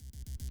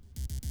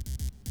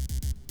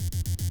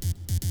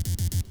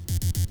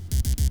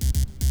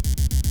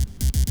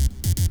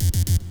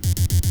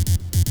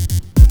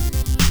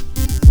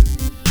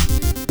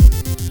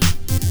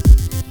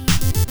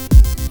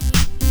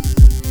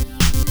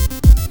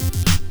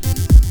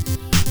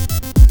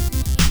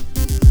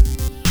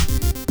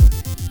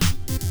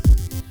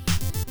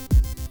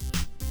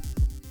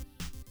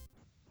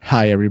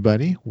Hi,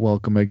 everybody.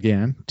 Welcome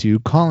again to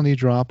Colony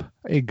Drop,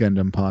 a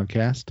Gundam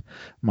podcast.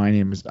 My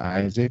name is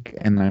Isaac,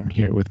 and I'm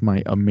here with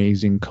my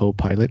amazing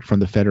co-pilot from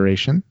the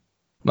Federation.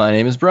 My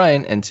name is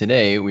Brian, and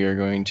today we are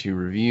going to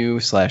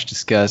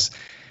review/discuss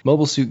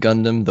Mobile Suit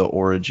Gundam: The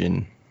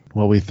Origin.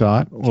 What we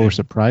thought, what we're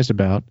surprised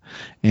about,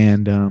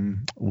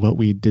 and what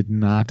we did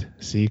not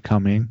see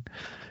coming.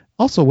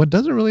 Also, what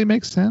doesn't really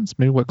make sense,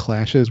 maybe what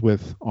clashes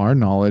with our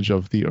knowledge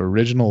of the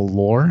original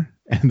lore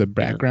and the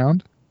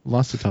background.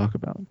 Lots to talk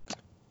about.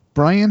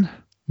 Brian,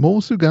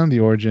 Mobile Suit Gundam: The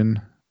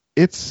Origin,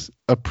 it's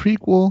a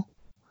prequel,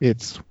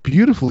 it's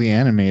beautifully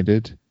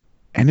animated,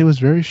 and it was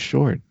very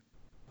short.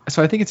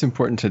 So I think it's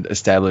important to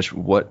establish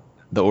what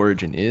The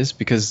Origin is,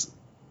 because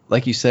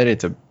like you said,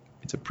 it's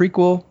a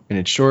prequel and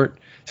it's short,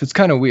 so it's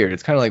kind of weird.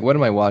 It's kind of like, what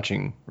am I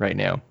watching right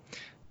now?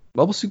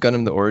 Mobile Suit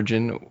Gundam: The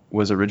Origin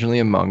was originally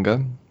a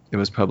manga. It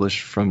was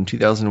published from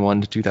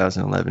 2001 to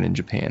 2011 in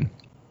Japan.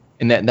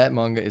 And that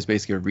manga is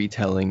basically a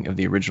retelling of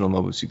the original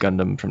Mobile Suit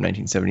Gundam from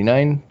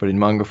 1979, but in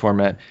manga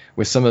format,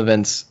 with some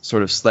events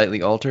sort of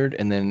slightly altered,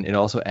 and then it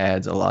also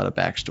adds a lot of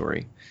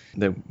backstory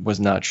that was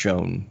not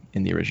shown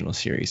in the original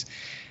series.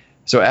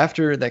 So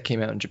after that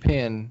came out in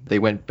Japan, they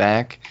went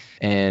back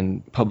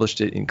and published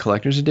it in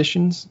collector's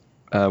editions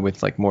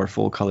with like more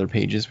full color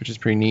pages, which is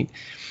pretty neat.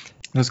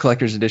 Those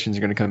collector's editions are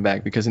going to come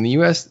back because in the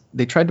US,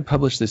 they tried to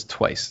publish this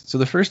twice. So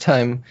the first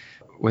time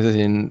was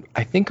in,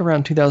 I think,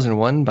 around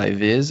 2001 by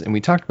Viz, and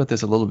we talked about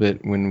this a little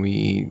bit when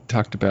we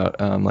talked about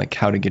like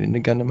how to get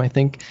into Gundam, I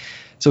think.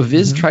 So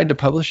Viz tried to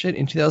publish it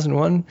in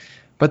 2001,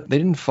 but they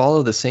didn't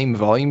follow the same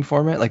volume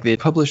format. Like, they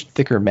published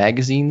thicker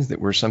magazines that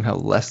were somehow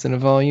less than a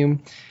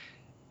volume.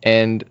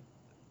 And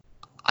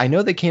I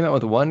know they came out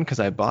with one because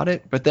I bought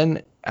it, but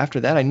then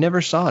after that, I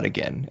never saw it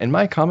again. And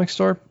my comic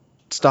store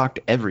stocked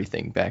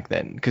everything back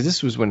then, because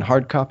this was when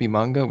hard copy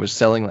manga was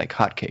selling like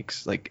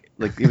hotcakes. Like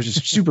it was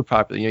just super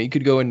popular. You know, you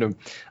could go into,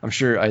 I'm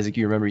sure, Isaac,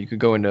 you remember, you could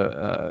go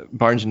into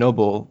Barnes &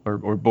 Noble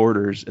or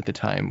Borders at the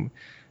time,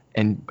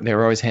 and they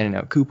were always handing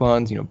out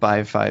coupons, you know,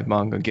 buy 5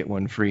 manga, get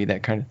 1 free,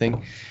 that kind of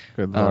thing.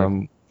 Good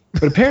Lord.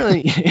 But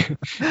apparently,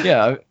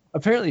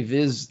 apparently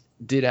Viz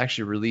did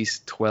actually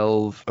release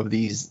 12 of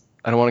these,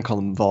 I don't want to call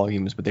them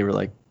volumes, but they were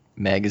like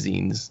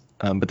magazines.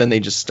 But then they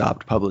just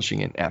stopped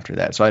publishing it after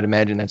that. So I'd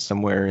imagine that's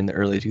somewhere in the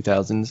early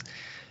 2000s.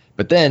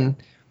 But then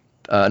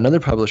another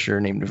publisher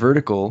named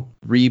Vertical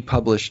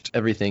republished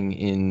everything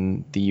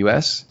in the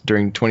US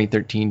during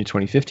 2013 to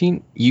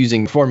 2015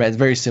 using formats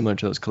very similar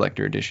to those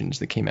collector editions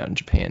that came out in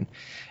Japan.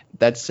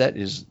 That set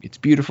it's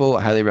beautiful.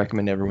 I highly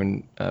recommend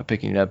everyone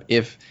picking it up.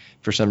 If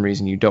for some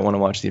reason you don't want to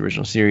watch the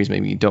original series,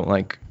 maybe you don't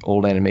like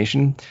old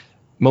animation,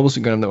 Mobile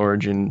Suit Gundam: The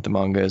Origin, the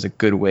manga, is a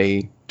good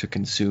way to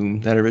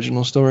consume that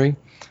original story.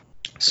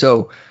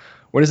 So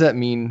what does that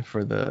mean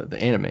for the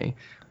anime?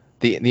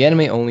 The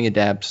anime only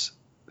adapts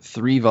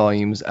 3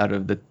 volumes out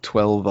of the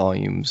 12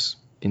 volumes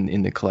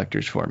in the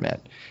collector's format.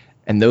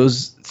 And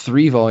those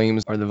 3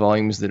 volumes are the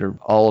volumes that are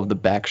all of the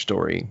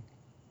backstory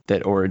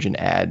that Origin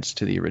adds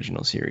to the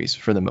original series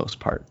for the most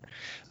part.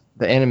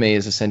 The anime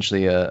is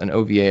essentially an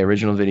OVA,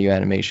 original video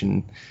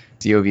animation.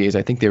 The OVAs,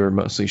 I think they were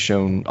mostly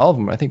shown, all of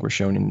them I think were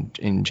shown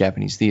in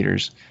Japanese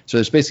theaters. So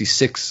there's basically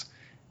 6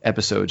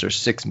 episodes or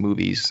 6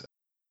 movies.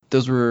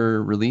 Those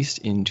were released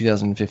in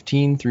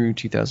 2015 through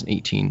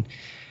 2018.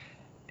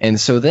 And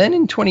so then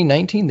in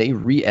 2019, they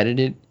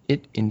re-edited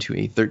it into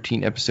a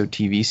 13-episode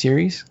TV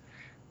series,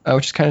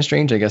 which is kind of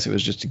strange. I guess it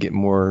was just to get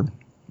more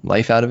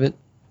life out of it.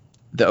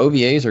 The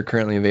OVAs are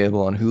currently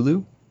available on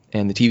Hulu,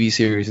 and the TV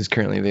series is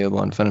currently available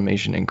on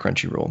Funimation and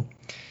Crunchyroll.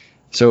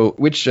 So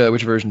which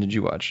version did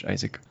you watch,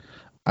 Isaac?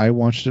 I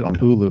watched it on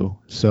Hulu,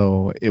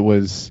 so it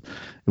was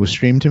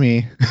streamed to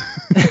me,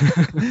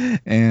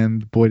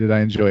 and boy, did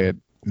I enjoy it.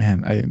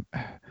 Man,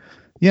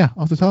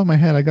 off the top of my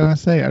head, I gotta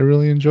say, I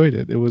really enjoyed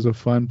it. It was a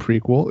fun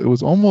prequel. It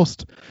was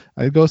almost,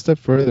 I'd go a step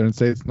further and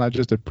say it's not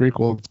just a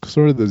prequel, it's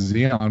sort of the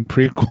Zeon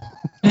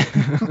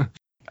prequel.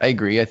 I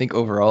agree. I think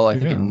overall,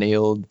 it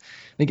nailed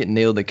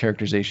the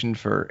characterization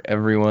for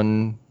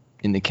everyone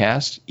in the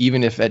cast,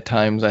 even if at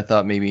times I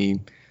thought maybe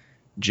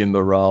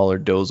Jimbo Rawl or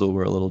Dozel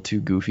were a little too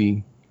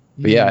goofy.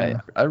 But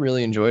I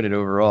really enjoyed it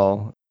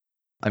overall.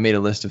 I made a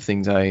list of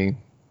things I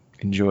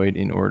enjoyed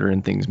in order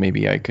and things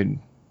maybe I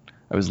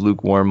was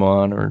lukewarm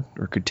on or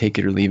could take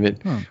it or leave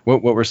it.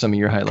 What were some of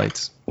your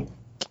highlights?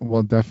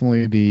 Well,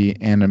 definitely the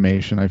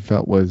animation I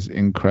felt was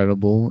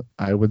incredible.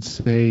 I would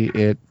say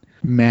it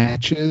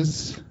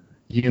matches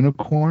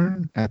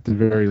Unicorn at the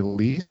very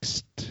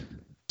least.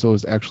 So it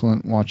was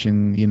excellent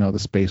watching, the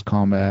space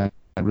combat.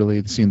 I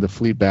really seen the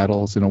fleet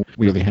battles, we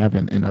really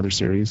haven't in other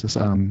series.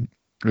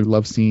 I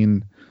love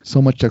seeing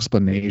so much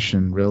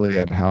explanation really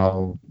at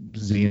how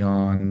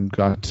Zeon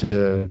got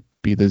to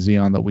be the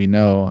Zeon that we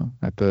know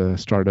at the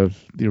start of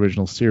the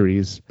original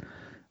series.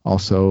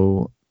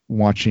 Also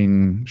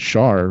watching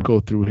Char go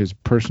through his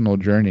personal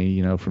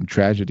journey, from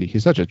tragedy.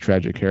 He's such a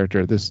tragic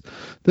character.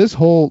 This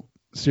whole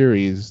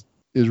series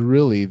is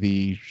really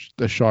the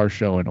Char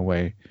show in a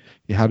way.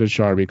 How did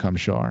Char become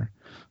Char?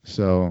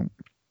 So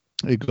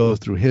It goes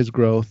through his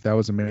growth. That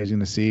was amazing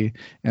to see.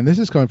 And this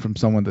is coming from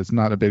someone that's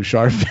not a big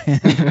Char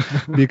fan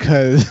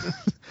because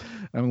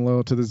I'm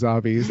loyal to the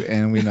zombies,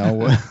 and we know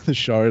what the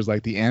Char is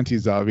like, the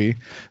anti-zombie.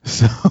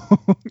 So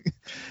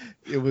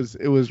it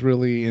was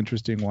really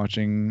interesting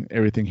watching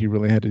everything he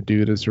really had to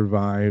do to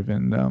survive,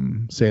 and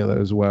Sayla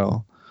as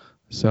well.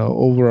 So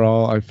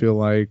overall, I feel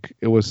like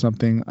it was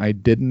something I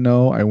didn't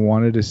know I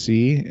wanted to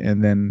see,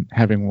 and then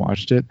having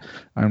watched it,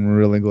 I'm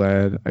really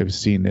glad I've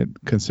seen it,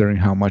 considering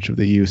how much of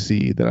the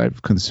UC that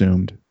I've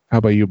consumed. How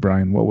about you,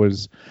 Brian? What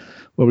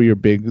were your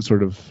big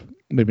sort of,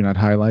 maybe not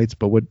highlights,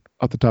 but what,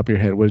 off the top of your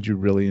head, what did you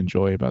really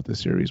enjoy about the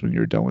series when you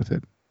were done with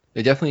it?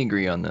 I definitely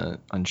agree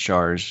on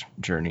Char's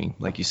journey.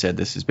 Like you said,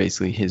 this is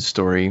basically his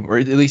story, or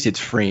at least it's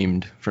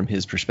framed from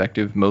his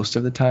perspective most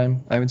of the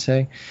time, I would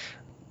say,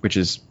 which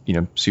is,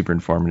 super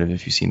informative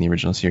if you've seen the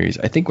original series.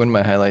 I think one of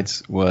my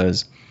highlights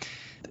was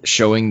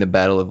showing the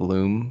Battle of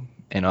Loom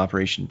and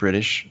Operation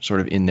British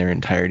sort of in their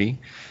entirety,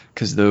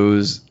 because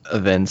those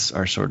events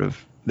are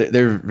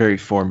they're very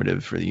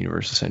formative for the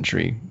Universal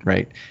Century,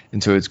 right?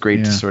 And so it's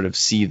great to sort of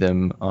see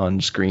them on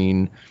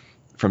screen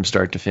from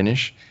start to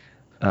finish.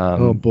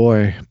 Oh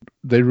boy,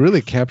 they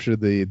really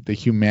captured the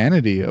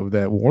humanity of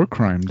that war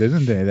crime,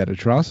 didn't they? That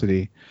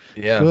atrocity.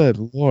 Yeah.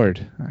 Good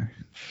Lord.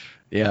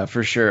 Yeah,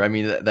 for sure. I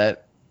mean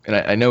and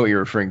I know what you're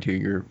referring to.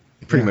 You're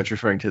pretty much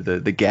referring to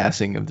the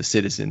gassing of the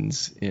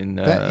citizens in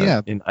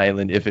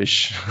Island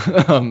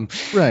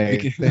Ifish.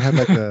 Right. They had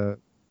like a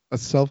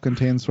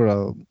self-contained sort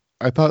of.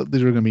 I thought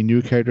these were going to be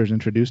new characters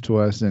introduced to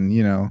us, and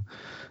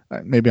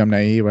maybe I'm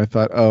naive. I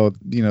thought,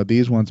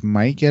 these ones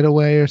might get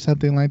away or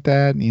something like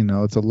that.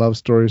 It's a love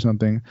story or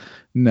something.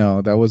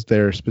 No, that was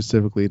there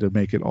specifically to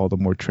make it all the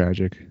more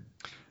tragic.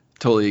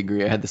 Totally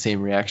agree. I had the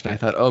same reaction. I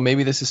thought, oh,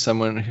 maybe this is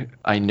someone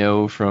I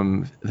know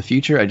from the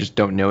future. I just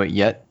don't know it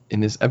yet in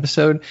this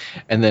episode.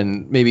 And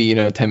then maybe,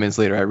 10 minutes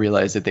later, I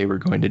realized that they were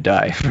going to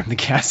die from the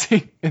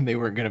gassing and they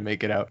weren't going to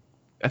make it out.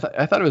 I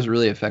thought it was a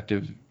really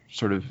effective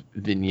sort of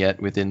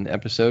vignette within the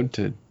episode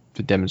to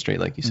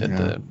demonstrate, like you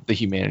said, the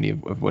humanity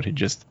of what had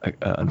just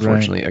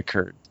unfortunately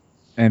occurred.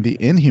 And the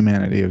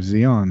inhumanity of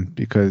Zeon,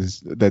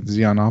 because that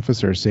Zeon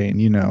officer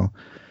saying,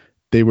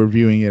 they were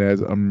viewing it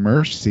as a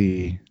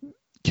mercy,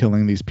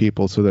 killing these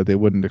people so that they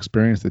wouldn't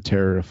experience the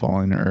terror of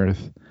falling to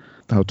Earth.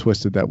 How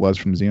twisted that was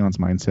from Zeon's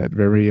mindset.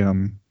 Very,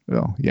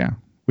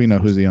 we know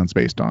who Zeon's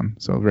based on,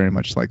 so very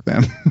much like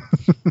them.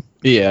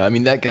 Yeah, I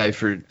mean, that guy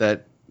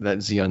that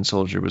Zeon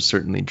soldier was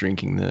certainly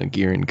drinking the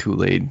Giran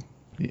Kool-Aid.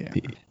 Yeah.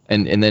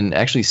 And then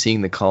actually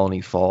seeing the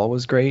colony fall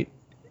was great.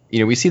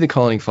 We see the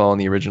colony fall in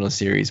the original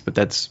series, but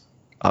that's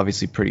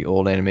obviously pretty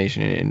old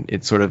animation, and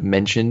it's sort of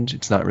mentioned.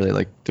 It's not really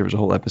like there was a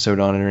whole episode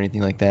on it or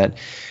anything like that.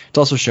 It's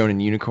also shown in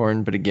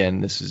Unicorn, but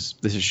again, this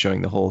is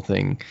showing the whole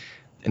thing.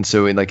 And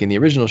so in the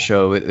original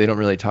show, they don't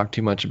really talk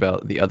too much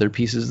about the other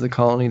pieces of the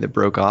colony that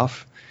broke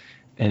off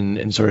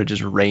and sort of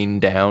just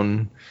rained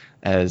down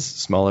as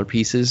smaller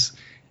pieces.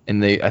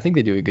 And I think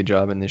they do a good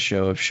job in this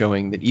show of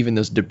showing that even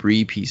those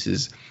debris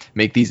pieces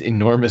make these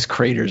enormous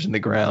craters in the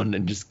ground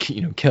and just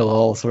kill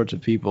all sorts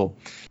of people.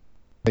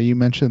 You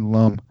mentioned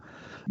Lum.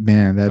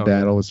 Man, that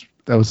battle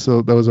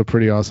was a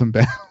pretty awesome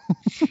battle.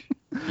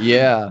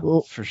 Yeah,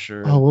 for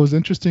sure. What was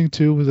interesting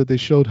too was that they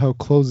showed how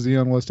close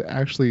Zeon was to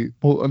actually.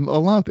 Well, a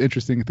lot of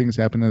interesting things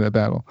happened in that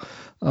battle.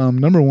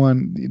 Number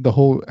one,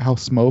 how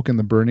smoke and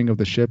the burning of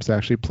the ships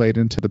actually played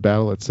into the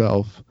battle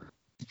itself.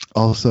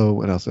 Also,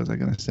 what else was I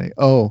going to say?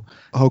 Oh,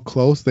 how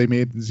close they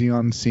made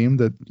Zeon seem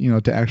that,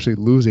 to actually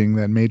losing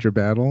that major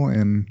battle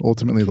and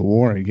ultimately the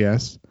war, I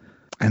guess.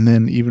 And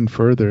then even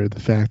further, the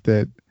fact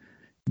that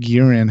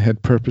Giran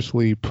had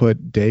purposely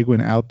put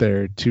Dagwin out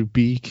there to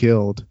be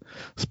killed.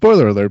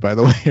 Spoiler alert, by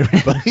the way,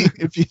 everybody.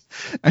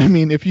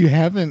 if you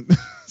haven't,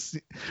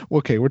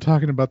 okay, we're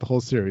talking about the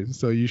whole series,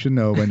 so you should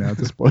know by now.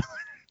 It's a spoiler.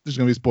 There's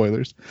going to be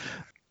spoilers.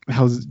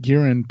 How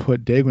Giran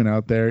put Dagwin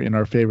out there in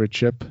our favorite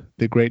ship,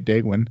 the Great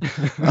Dagwin,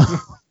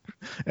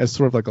 as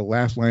sort of like a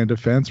last line of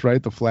defense,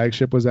 right? The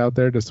flagship was out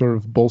there to sort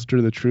of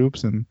bolster the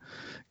troops and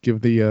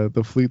give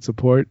the fleet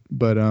support.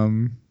 But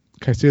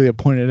Kycilia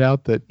pointed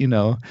out that,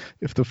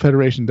 if the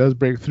Federation does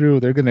break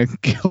through, they're going to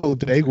kill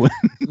Dagwin.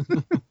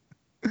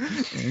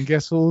 And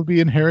guess who will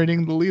be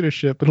inheriting the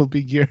leadership? It'll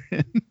be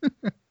Giran.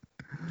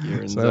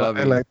 So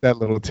I like that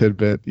little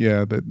tidbit.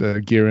 Yeah, that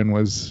the Giran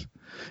was...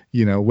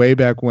 way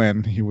back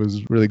when he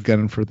was really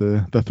gunning for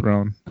the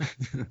throne.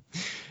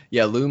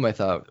 Yeah, Loom I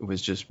thought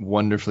was just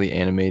wonderfully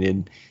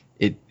animated.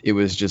 It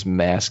was just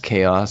mass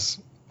chaos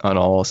on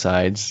all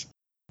sides.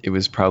 It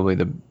was probably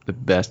the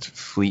best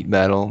fleet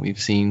battle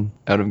we've seen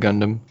out of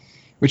Gundam,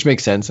 which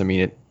makes sense. I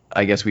mean,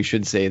 I guess we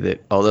should say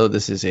that although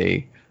this is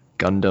a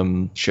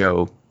Gundam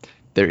show,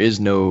 there is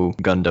no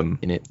Gundam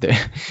in it.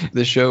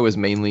 The show is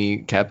mainly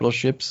capital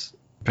ships,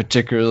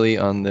 particularly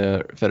on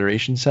the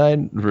Federation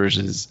side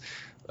versus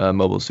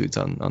mobile suits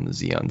on the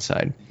Zeon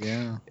side.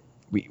 Yeah.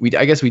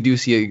 I guess we do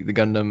see the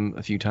Gundam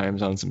a few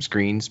times on some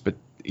screens, but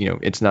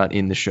it's not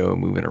in the show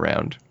moving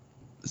around.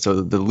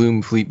 So the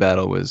Loom fleet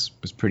battle was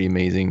pretty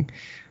amazing.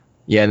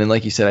 Yeah, and then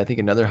like you said, I think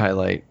another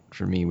highlight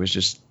for me was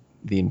just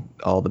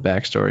all the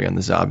backstory on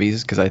the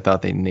zombies, because I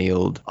thought they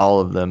nailed all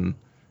of them.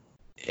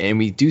 And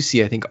we do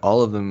see, I think,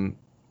 all of them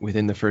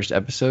within the first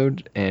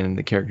episode, and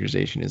the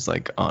characterization is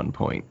like on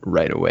point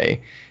right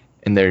away.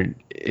 And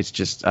it's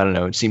just, I don't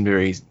know, it seemed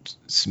very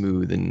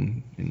smooth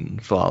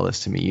and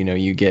flawless to me.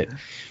 You get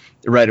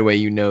right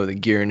away, that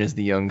Garen is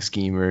the young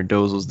schemer,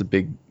 Dozel's the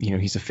big,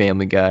 he's a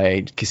family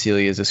guy,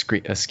 Cassilia is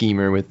a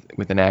schemer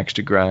with an axe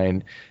to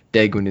grind,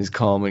 Degwin is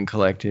calm and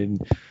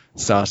collected,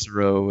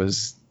 Sasuro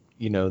was,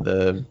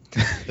 the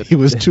he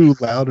was too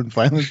loud and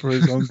violent for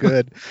his own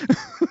good.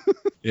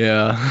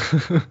 Yeah.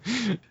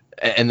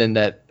 And then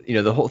that,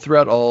 the whole,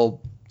 throughout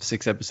all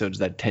 6 episodes,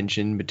 that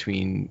tension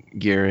between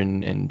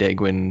Garen and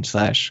Degwin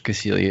 /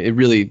 Cassilia, it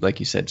really, like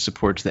you said,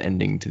 supports the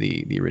ending to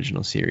the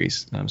original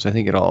series. So I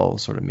think it all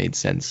sort of made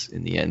sense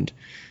in the end.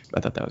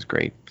 I thought that was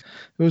great.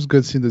 It was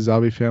good seeing the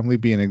zombie family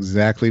being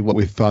exactly what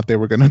we thought they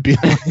were going to be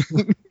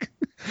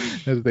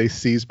as they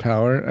seize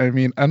power. I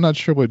mean, I'm not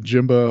sure what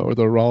Jimba or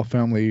the Rawl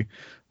family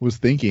was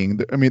thinking.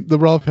 I mean, the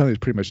Rawl family is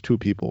pretty much 2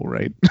 people,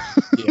 right?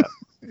 Yeah.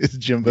 It's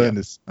Jimba and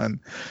his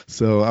son.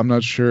 So I'm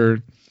not sure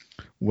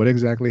what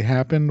exactly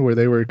happened where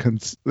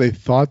they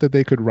thought that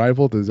they could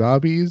rival the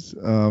zombies.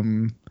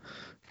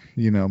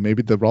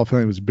 Maybe the Rawl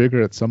family was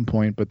bigger at some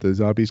point, but the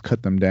zombies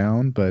cut them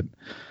down. But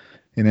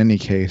in any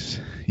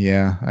case,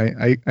 yeah,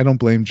 I don't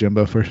blame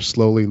Jimba for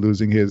slowly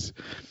losing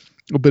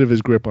a bit of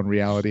his grip on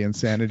reality and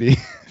sanity.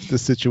 The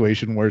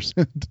situation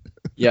worsened.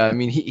 Yeah, I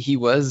mean, he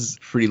was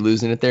pretty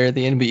losing it there at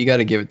the end, but you got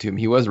to give it to him.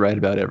 He was right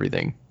about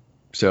everything.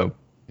 So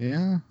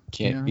yeah,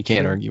 you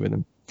can't argue with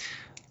him.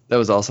 That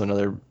was also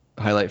another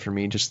highlight for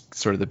me, just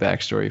sort of the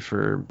backstory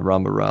for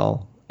Ramba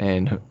Ral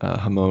and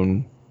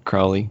Hamon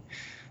Crowley,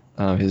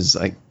 his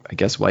I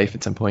guess wife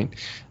at some point.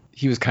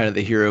 He was kind of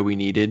the hero we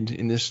needed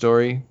in this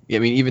story. I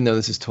mean, even though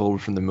this is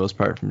told from the most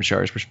part from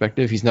Char's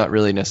perspective, he's not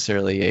really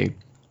necessarily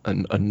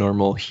a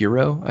normal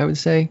hero, I would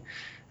say.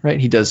 Right?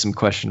 He does some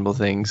questionable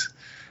things.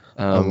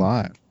 A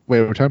lot.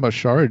 Wait, we're talking about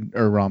Char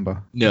or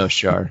Ramba? No,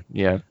 Char.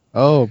 Yeah.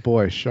 Oh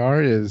boy,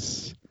 Char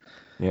is.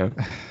 Yeah.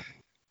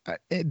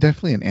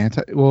 Definitely an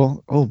anti.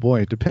 Well, oh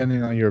boy,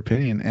 depending on your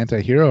opinion,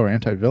 anti-hero or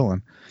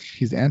anti-villain.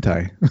 He's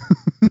anti.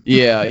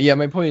 Yeah.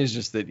 My point is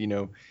just that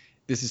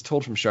this is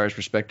told from Char's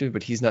perspective,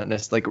 but he's not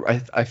necessarily.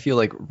 Like, I feel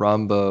like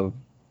Ramba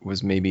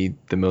was maybe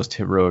the most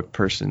heroic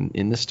person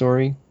in the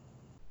story.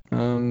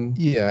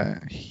 Yeah,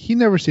 he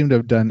never seemed to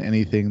have done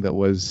anything that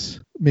was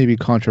maybe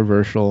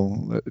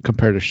controversial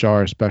compared to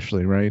Char,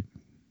 especially, right?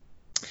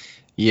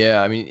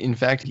 Yeah, I mean, in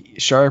fact,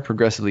 Char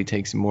progressively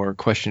takes more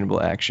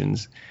questionable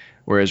actions,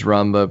 whereas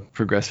Ramba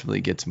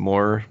progressively gets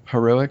more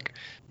heroic.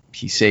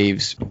 He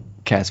saves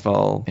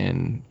Casval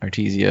and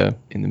Artesia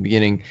in the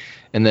beginning,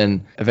 and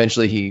then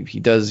eventually he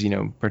does,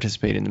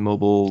 participate in the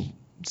mobile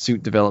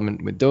suit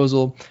development with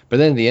Dozel, but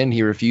then in the end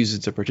he refuses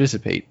to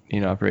participate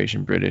in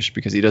Operation British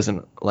because he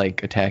doesn't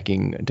like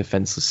attacking a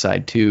defenseless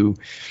side too,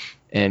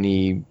 and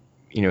you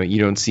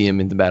don't see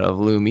him in the Battle of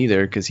Loom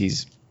either because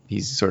he's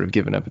sort of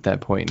given up at that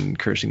point and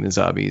cursing the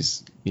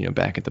zombies,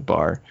 back at the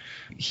bar.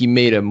 He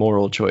made a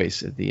moral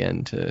choice at the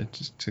end to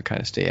kind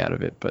of stay out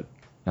of it, but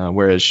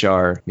whereas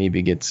Char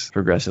maybe gets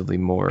progressively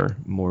more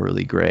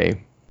morally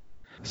gray.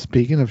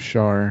 Speaking of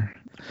Char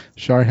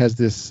has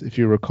this, if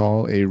you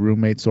recall, a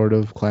roommate sort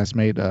of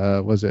classmate.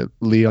 Was it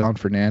Leon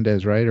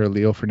Fernandez, right? Or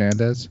Leo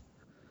Fernandez?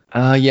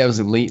 Yeah, it was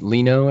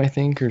Lino, I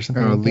think, or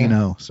something. Oh, like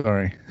Lino,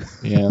 sorry.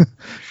 Yeah.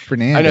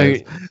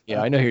 Fernandez.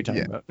 I know who you're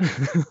talking about.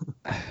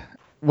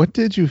 What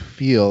did you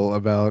feel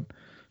about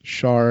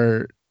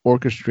Char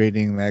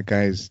orchestrating that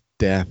guy's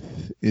death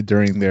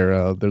during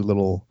their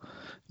little,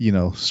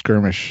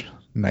 skirmish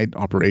night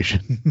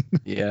operation?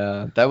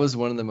 Yeah, that was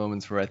one of the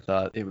moments where I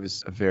thought it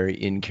was a very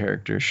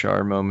in-character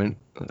Char moment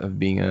of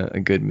being a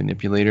good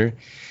manipulator.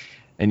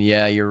 And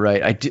yeah, you're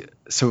right.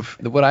 So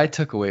what I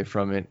took away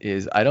from it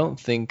is I don't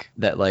think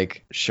that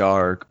like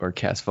Char or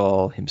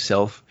Casval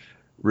himself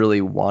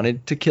really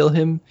wanted to kill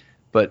him,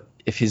 but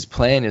if his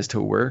plan is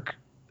to work,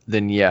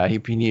 then yeah, he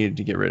needed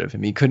to get rid of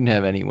him. He couldn't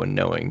have anyone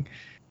knowing.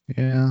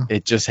 Yeah.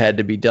 It just had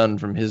to be done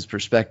from his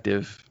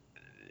perspective.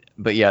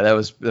 But yeah, that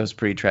was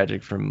pretty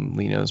tragic from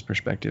Lino's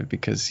perspective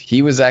because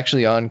he was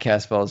actually on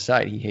Casval's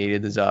side. He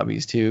hated the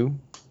zombies too,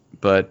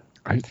 but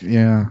I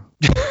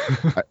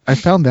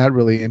found that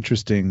really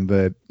interesting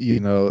that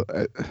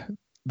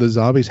the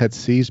zombies had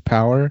seized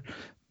power,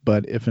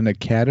 but if an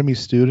academy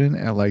student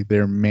at like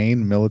their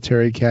main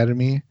military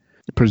academy,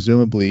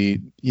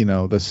 presumably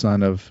the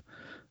son of,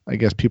 I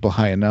guess, people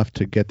high enough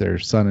to get their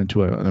son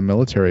into a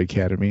military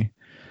academy,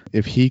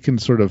 if he can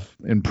sort of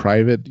in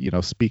private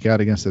speak out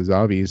against the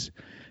zombies,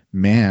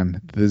 man,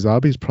 the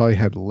zombies probably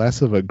had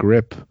less of a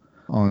grip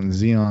on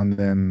Zeon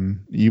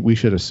than we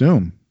should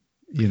assume,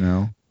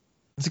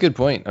 That's a good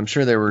point. I'm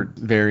sure there were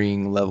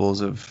varying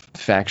levels of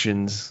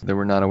factions that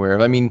we're not aware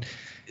of. I mean,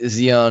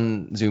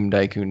 Zeon Zoom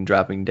Daikun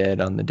dropping dead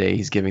on the day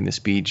he's giving the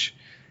speech,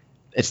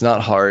 it's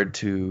not hard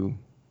to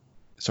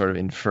sort of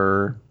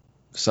infer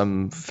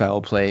some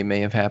foul play may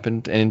have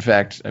happened. And in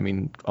fact, I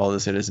mean, all the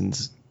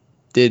citizens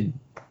did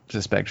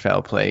suspect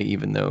foul play,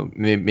 even though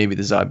maybe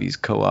the zombies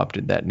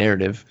co-opted that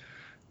narrative.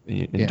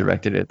 and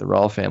directed it at the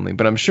Rawl family.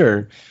 But I'm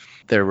sure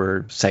there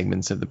were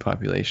segments of the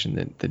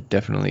population that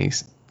definitely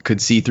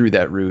could see through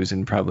that ruse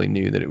and probably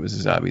knew that it was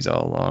the zombies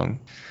all along.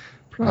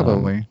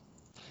 Probably.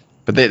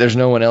 But there's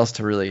no one else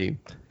to really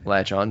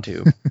latch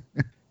onto.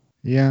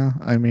 Yeah,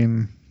 I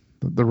mean,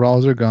 the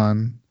Rawls are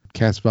gone.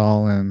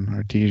 Casval and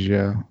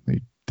Artesia,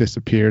 they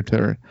disappeared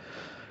to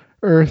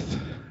Earth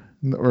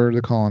or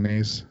the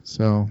colonies.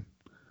 So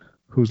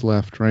who's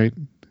left, right?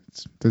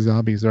 The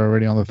zombies are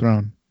already on the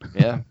throne.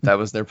 Yeah, that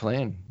was their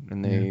plan,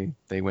 and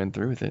they went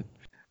through with it.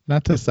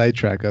 Not to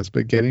sidetrack us,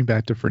 but getting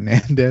back to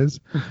Fernandez,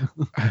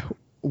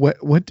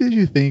 what did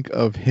you think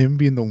of him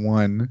being the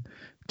one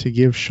to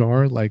give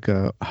Char like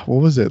a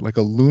like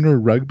a lunar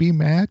rugby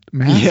mask?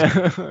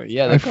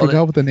 Yeah. I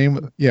forgot what the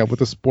name. What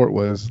the sport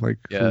was, like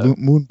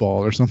moonball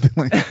or something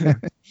like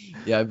that.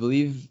 Yeah, I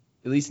believe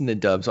at least in the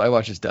dub. So I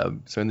watched this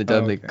dub. So in the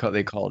dub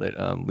they called it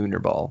lunar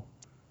ball.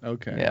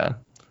 Okay. Yeah.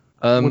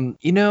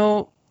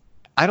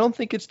 I don't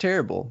think it's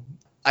terrible.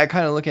 I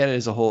kind of look at it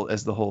as the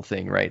whole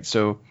thing, right?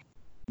 So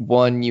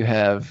one, you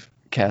have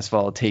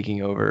Casval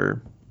taking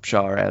over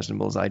Char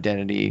Aznabul's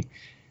identity,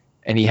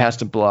 and he has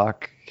to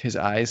block his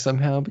eyes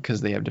somehow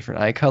because they have different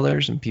eye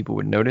colors and people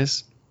would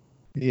notice.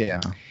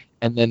 Yeah.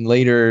 And then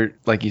later,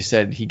 like you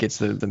said, he gets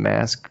the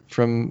mask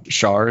from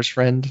Char's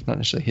friend, not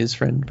necessarily his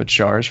friend, but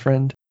Char's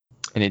friend,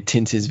 and it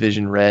tints his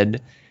vision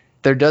red.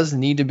 There does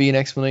need to be an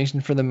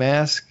explanation for the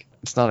mask.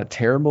 It's not a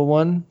terrible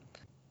one.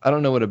 I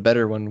don't know what a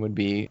better one would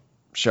be.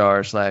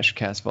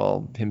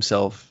 Char/Casval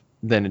himself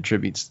then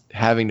attributes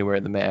having to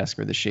wear the mask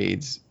or the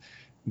shades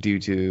due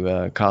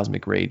to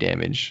cosmic ray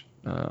damage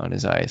on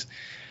his eyes.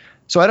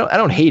 So I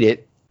don't hate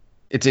it.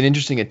 It's an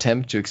interesting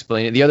attempt to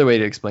explain it. The other way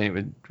to explain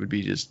it would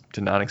be just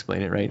to not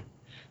explain it, right?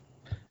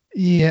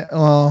 Yeah,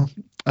 well,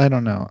 I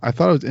don't know. I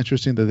thought it was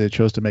interesting that they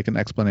chose to make an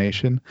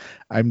explanation.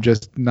 I'm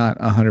just not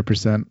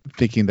 100%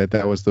 thinking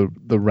that was the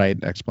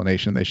right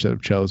explanation they should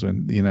have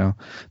chosen.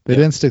 They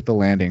didn't stick the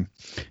landing.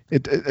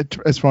 It,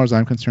 as far as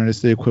I'm concerned,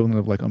 it's the equivalent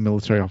of like a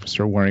military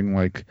officer wearing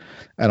like,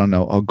 I don't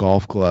know, a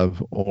golf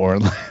glove or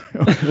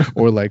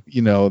or like,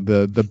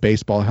 the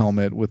baseball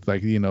helmet with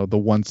like, the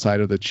one side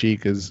of the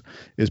cheek is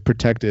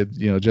protected,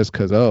 just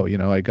because,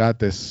 I got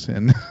this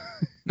and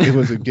it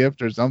was a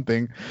gift or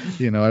something,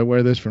 I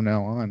wear this from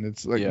now on.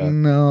 It's like,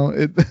 no,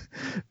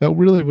 that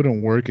really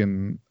wouldn't work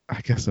in,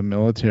 I guess, a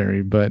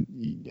military, but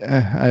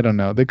I don't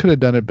know. They could have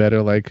done it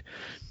better. Like,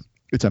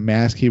 it's a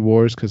mask he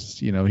wore because,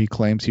 he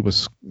claims he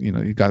was, he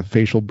got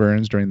facial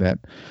burns during that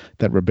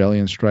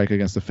rebellion strike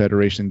against the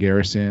Federation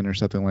garrison or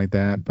something like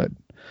that. But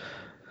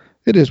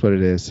it is what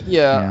it is.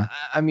 Yeah.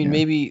 I mean,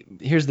 maybe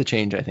here's the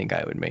change I think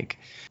I would make.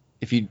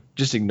 If you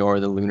just ignore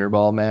the lunar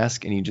ball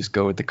mask and you just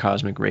go with the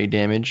cosmic ray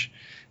damage,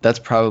 that's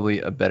probably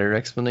a better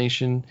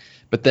explanation.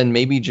 But then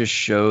maybe just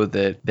show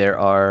that there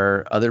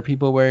are other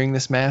people wearing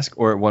this mask,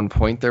 or at one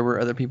point there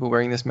were other people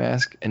wearing this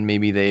mask, and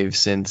maybe they've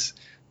since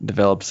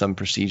developed some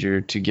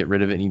procedure to get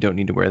rid of it and you don't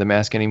need to wear the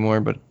mask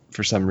anymore. But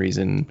for some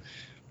reason,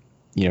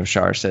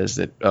 Char says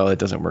that, it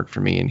doesn't work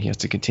for me, and he has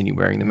to continue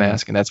wearing the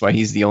mask, and that's why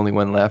he's the only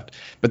one left.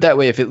 But that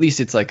way, if at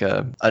least it's like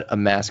a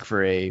mask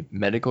for a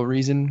medical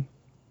reason,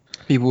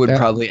 people would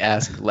probably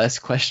ask less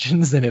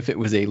questions than if it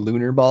was a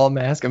lunar ball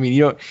mask. I mean,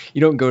 you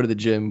don't go to the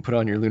gym, put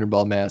on your lunar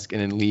ball mask,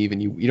 and then leave,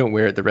 and you don't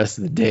wear it the rest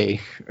of the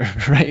day,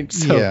 right?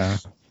 So, yeah,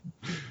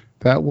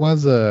 that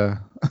was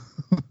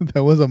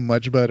a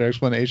much better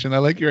explanation. I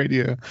like your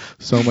idea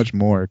so much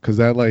more because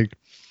that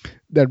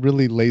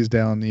really lays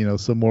down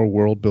some more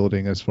world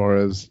building as far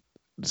as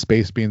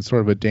space being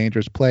sort of a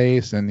dangerous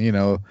place, and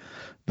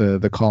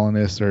the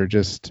colonists are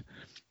just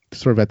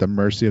sort of at the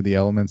mercy of the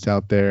elements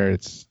out there.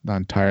 It's not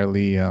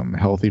entirely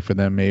healthy for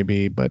them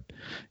maybe, but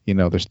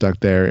they're stuck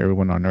there.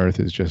 Everyone on Earth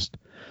is just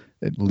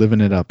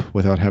living it up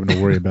without having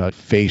to worry about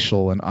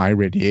facial and eye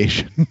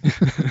radiation.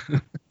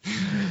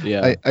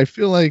 Yeah, I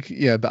feel like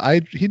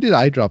he did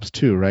eye drops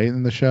too, right,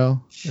 in the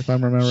show, if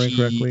I'm remembering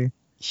correctly.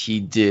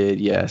 He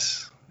did,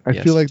 yes. I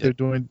feel like they're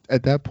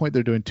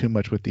doing too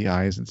much with the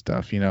eyes and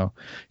stuff.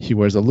 He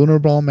wears a lunar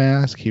ball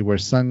mask. He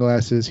wears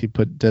sunglasses.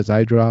 Does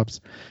eye drops.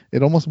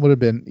 It almost would have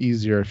been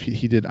easier if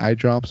he did eye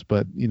drops,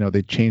 but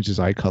they changed his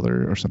eye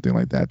color or something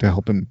like that to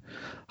help him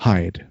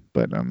hide.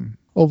 But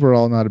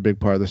overall, not a big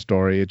part of the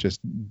story. It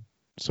just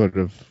sort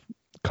of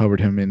covered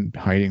him in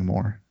hiding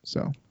more.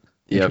 So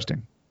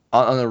interesting.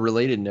 On a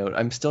related note,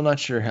 I'm still not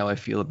sure how I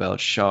feel about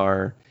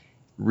Char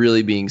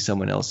really being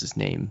someone else's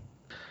name.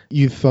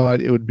 You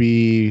thought it would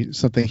be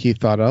something he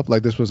thought up,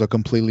 like this was a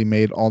completely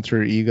made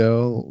alter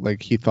ego,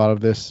 like he thought of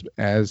this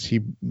as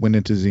he went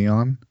into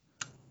Zeon?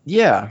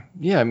 Yeah,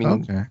 I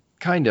mean,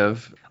 kind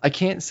of. I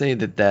can't say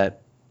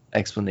that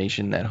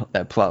explanation,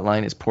 that plot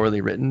line is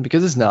poorly written,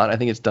 because it's not. I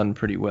think it's done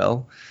pretty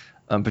well.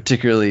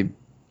 Particularly,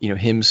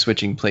 him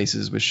switching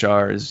places with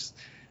Char is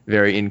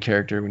very in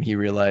character when he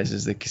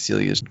realizes that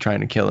Cassilia is trying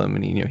to kill him,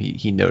 and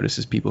he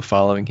notices people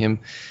following him.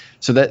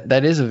 So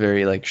that is a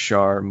very like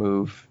Char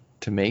move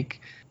to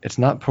make. It's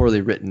not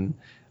poorly written.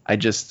 I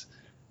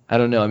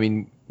don't know. I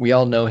mean, we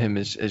all know him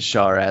as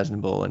Char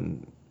Aznable,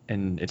 and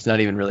and it's not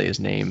even really his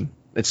name.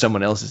 It's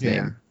someone else's Yeah.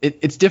 name.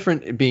 It's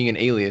different being an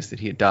alias that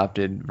he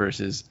adopted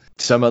versus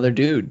some other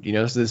dude. You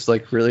know, so this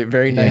like really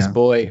very nice Yeah.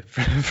 boy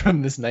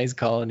from this nice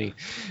colony.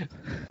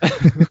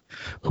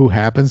 Who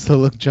happens to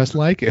look just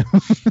like him.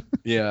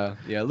 Yeah,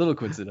 a little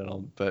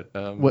coincidental, but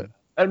What-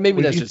 maybe what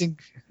do that's you just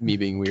think? me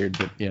being weird.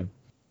 But yeah,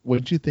 What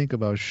did you think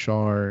about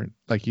Char?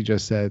 Like you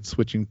just said,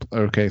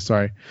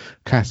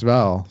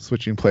 Casval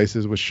switching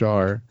places with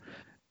Char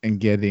and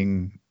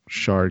getting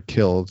Char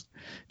killed.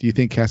 Do you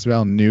think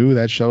Casval knew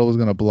that shuttle was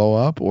going to blow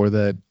up, or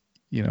that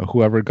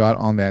whoever got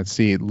on that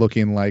seat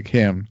looking like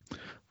him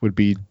would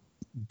be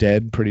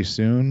dead pretty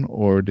soon?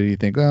 Or do you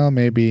think, oh,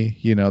 maybe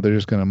they're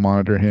just going to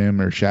monitor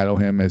him or shadow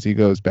him as he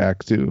goes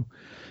back to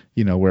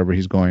wherever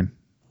he's going?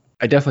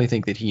 I definitely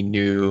think that he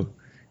knew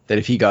that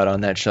if he got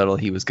on that shuttle,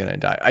 he was gonna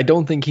die. I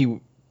don't think he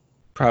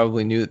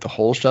probably knew that the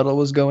whole shuttle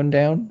was going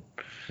down.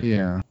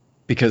 Yeah.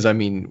 Because I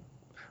mean,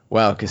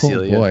 wow, Oh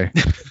Cassilia. boy.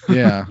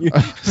 Yeah.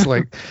 It's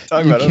like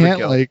Talking you about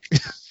can't overkill. like.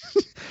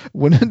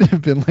 Wouldn't it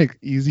have been like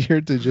easier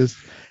to just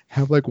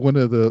have like one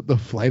of the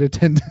flight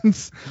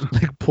attendants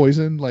like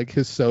poison like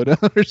his soda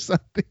or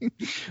something?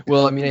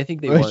 Well, I mean, I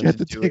think they Or you wanted have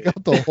to to do take it.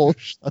 out the whole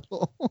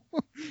shuttle.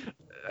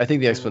 I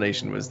think the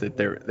explanation was that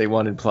they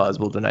wanted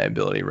plausible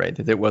deniability, right?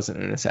 That it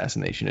wasn't an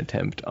assassination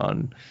attempt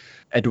on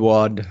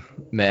Edouard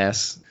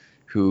Mass,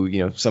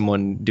 who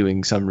someone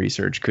doing some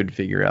research could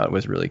figure out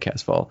was really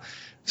Casval.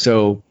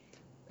 So,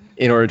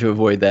 in order to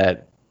avoid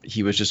that,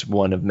 he was just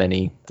one of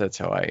many. That's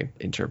how I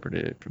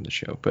interpreted it from the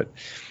show. But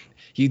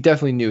he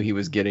definitely knew he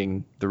was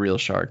getting the real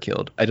Char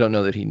killed. I don't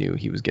know that he knew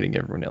he was getting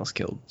everyone else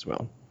killed as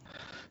well.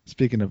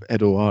 Speaking of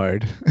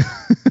Edouard,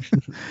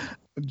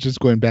 just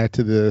going back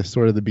to the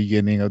sort of the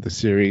beginning of the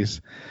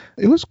series,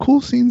 it was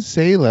cool seeing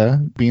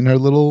Sayla being her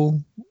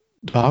little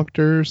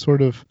doctor,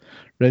 sort of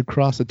Red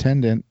Cross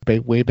attendant,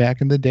 way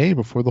back in the day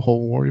before the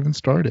whole war even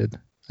started.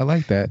 I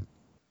like that.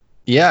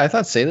 Yeah, I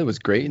thought Sayla was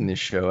great in this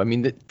show. I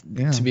mean,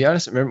 Yeah. to be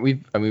honest, remember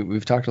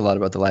we've talked a lot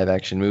about the live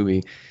action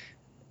movie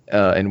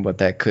and what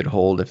that could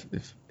hold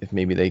if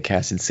maybe they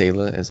casted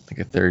Sayla as like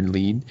a third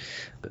lead.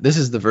 This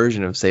is the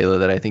version of Sayla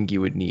that I think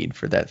you would need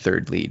for that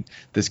third lead.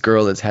 This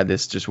girl that's had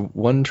this just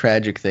one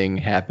tragic thing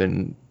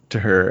happen to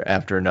her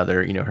after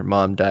another. Her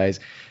mom dies,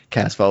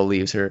 Casval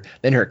leaves her,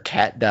 then her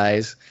cat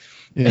dies.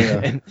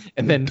 Yeah.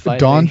 and then finally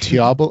Don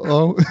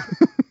Tiabolo.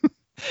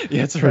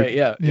 Yeah, that's right.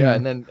 Yeah.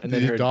 And then the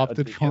her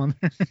adopted father.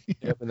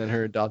 Yep, and then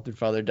her adopted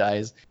father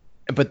dies.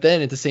 But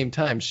then at the same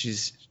time,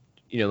 she's,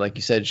 like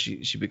you said,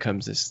 she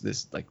becomes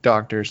this like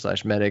doctor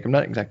 / medic. I'm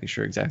not exactly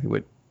sure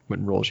what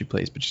role she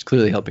plays, but she's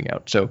clearly helping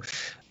out. So,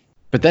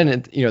 but then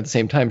at the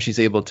same time, she's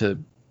able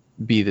to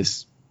be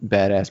this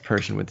badass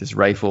person with this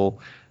rifle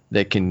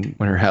that can,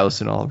 when her house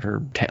and all of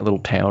her little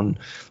town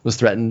was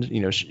threatened,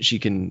 she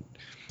can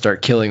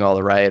start killing all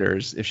the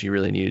rioters if she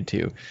really needed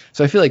to.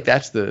 So I feel like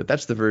that's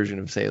the version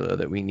of Sayla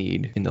that we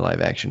need in the live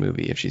action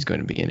movie if she's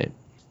going to be in it.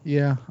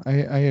 Yeah, I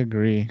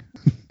agree.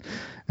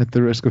 At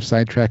the risk of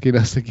sidetracking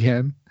us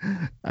again,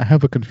 I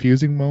have a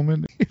confusing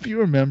moment. If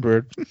you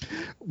remember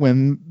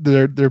when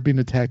they're being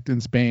attacked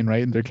in Spain,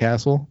 right, in their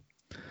castle,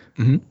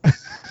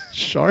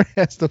 Char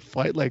has to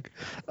fight like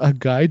a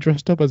guy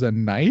dressed up as a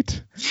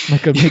knight,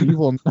 like a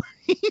medieval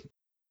knight.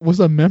 Was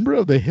a member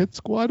of the hit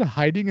squad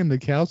hiding in the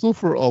castle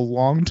for a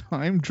long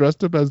time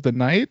dressed up as the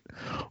knight?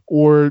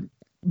 Or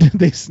did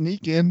they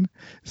sneak in,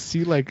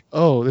 see like,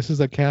 oh, this is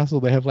a castle,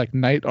 they have like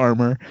knight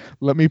armor,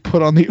 let me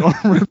put on the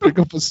armor, pick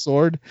up a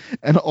sword,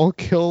 and I'll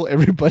kill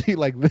everybody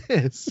like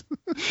this?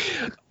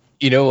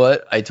 You know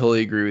what? I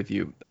totally agree with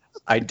you.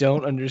 I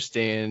don't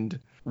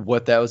understand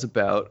what that was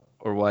about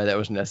or why that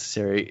was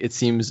necessary. It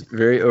seems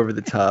very over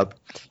the top.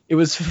 It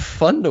was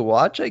fun to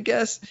watch, I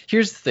guess.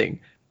 Here's the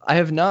thing. I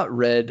have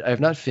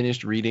not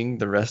finished reading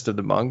the rest of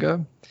the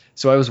manga.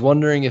 So I was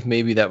wondering if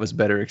maybe that was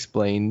better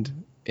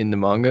explained in the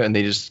manga and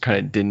they just kind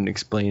of didn't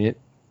explain it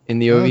in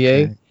the OVA.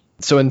 Okay.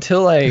 So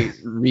until I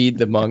read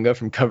the manga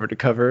from cover to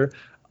cover,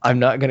 I'm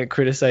not going to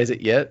criticize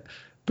it yet.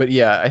 But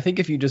yeah, I think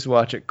if you just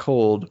watch it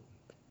cold,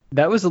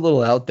 that was a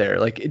little out there.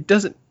 Like it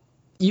doesn't,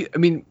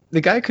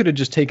 the guy could have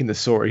just taken the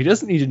sword. He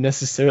doesn't need to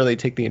necessarily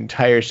take the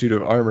entire suit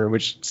of armor,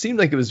 which seemed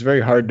like it was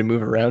very hard to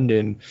move around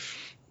in.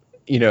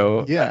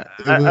 Yeah,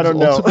 I don't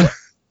know.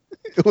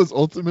 It was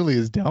ultimately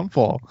his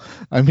downfall.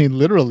 I mean,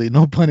 literally,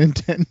 no pun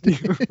intended.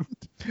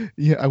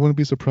 Yeah, I wouldn't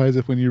be surprised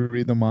if when you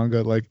read the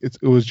manga, like it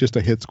was just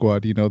a hit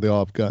squad. They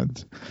all have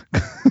guns.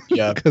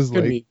 Yeah, because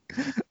could like be.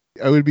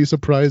 I would be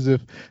surprised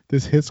if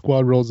this hit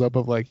squad rolls up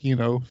of like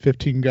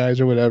 15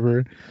 guys or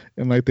whatever,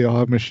 and like they all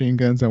have machine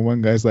guns, and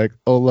one guy's like,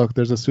 "Oh look,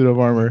 there's a suit of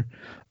armor,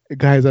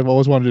 guys. I've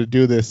always wanted to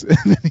do this," and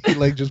then he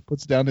like just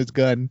puts down his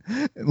gun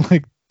and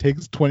like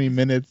takes 20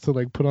 minutes to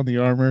like put on the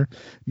armor.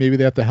 Maybe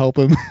they have to help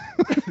him.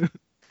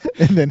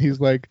 And then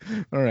he's like,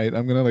 all right,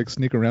 I'm going to like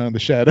sneak around in the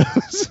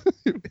shadows.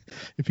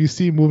 If you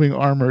see moving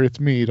armor, it's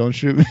me. Don't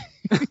shoot me.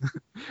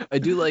 I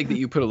do like that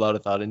you put a lot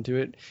of thought into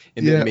it,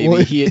 and Yeah, that maybe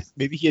well,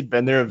 he had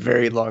been there a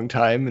very long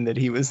time, and that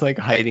he was like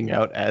hiding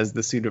out as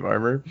the suit of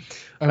armor.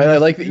 I mean, I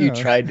like that you yeah.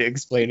 tried to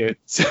explain it.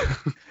 So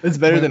it's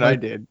better than I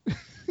did.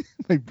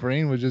 My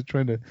brain was just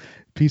trying to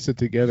piece it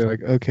together.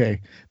 Like,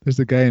 okay, there's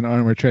a guy in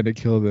armor trying to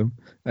kill them.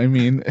 I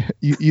mean,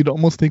 you'd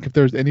almost think if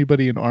there was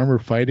anybody in armor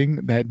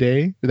fighting that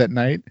day or that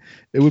night,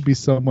 it would be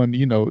someone,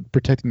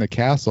 protecting the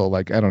castle.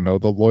 Like, I don't know,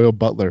 the loyal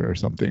butler or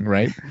something,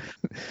 right?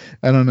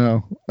 I don't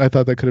know. I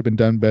thought that could have been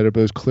done better,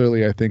 but it was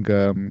clearly, I think,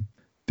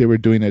 they were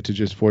doing it to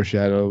just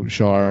foreshadow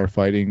Shar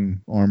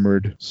fighting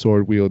armored,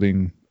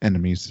 sword-wielding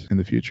enemies in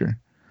the future.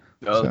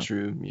 Oh, so,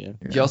 true. Yeah.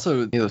 He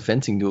also the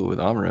fencing duel with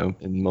Amuro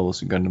in Mobile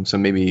Suit Gundam, so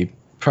maybe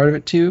part of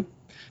it too.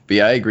 But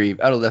yeah, I agree.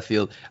 Out of left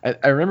field,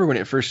 I remember when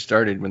they first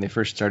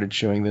started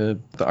showing the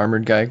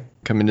armored guy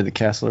come into the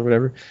castle or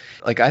whatever.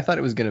 Like I thought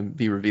it was gonna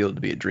be revealed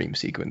to be a dream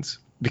sequence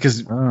because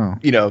he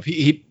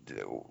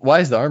why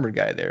is the armored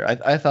guy there?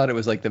 I thought it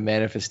was like the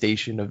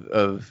manifestation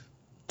of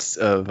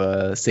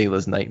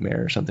Sayla's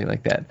nightmare or something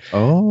like that.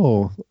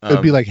 Oh,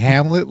 it'd be like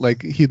Hamlet,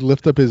 like he'd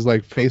lift up his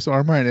like face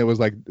armor and it was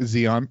like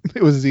Zeon.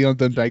 It was Zeon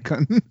the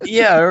Daikon.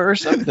 Yeah, or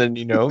something,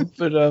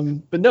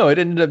 But no, it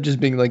ended up just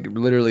being like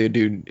literally a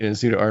dude in a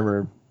suit of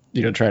armor,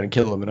 trying to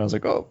kill him. And I was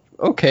like, oh,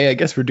 okay, I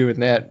guess we're doing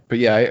that. But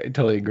yeah, I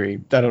totally agree.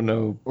 I don't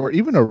know. Or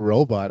even a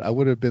robot. I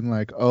would have been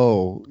like,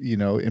 oh,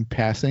 in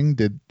passing,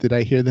 did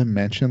I hear them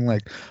mention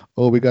like,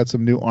 oh, we got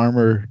some new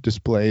armor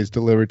displays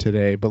delivered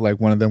today, but like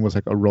one of them was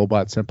like a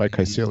robot sent by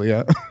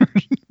Kycilia.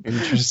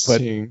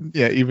 Interesting. But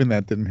yeah, even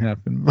that didn't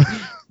happen.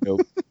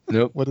 Nope.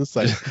 What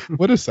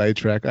a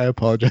sidetrack. I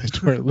apologize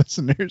to our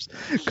listeners.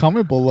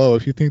 Comment below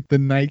if you think the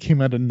night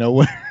came out of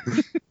nowhere.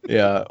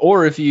 Yeah,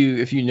 or if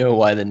you know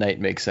why the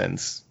night makes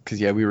sense, because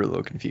yeah, we were a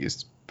little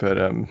confused. But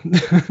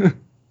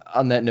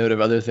on that note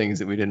of other things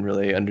that we didn't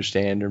really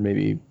understand or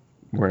maybe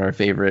weren't our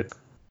favorite,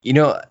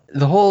 the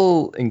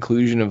whole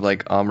inclusion of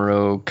like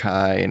Amuro,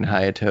 Kai, and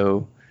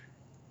Hayato,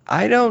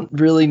 I don't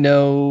really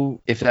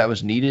know if that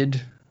was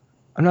needed.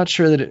 I'm not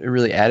sure that it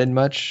really added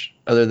much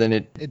other than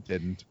it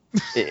didn't.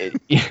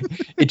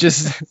 It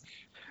just,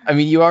 I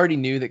mean, you already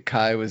knew that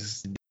Kai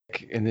was a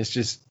dick, and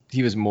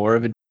he was more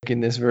of a dick in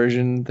this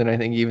version than I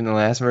think even the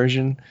last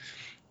version.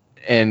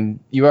 And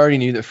you already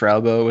knew that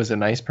Fraubo was a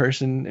nice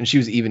person, and she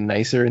was even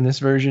nicer in this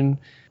version.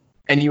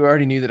 And you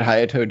already knew that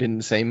Hayato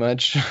didn't say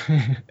much,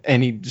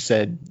 and he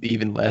said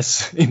even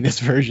less in this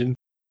version.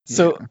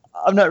 So yeah.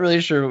 I'm not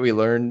really sure what we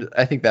learned.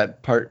 I think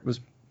that part was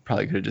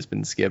probably could have just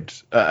been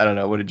skipped. I don't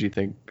know. What did you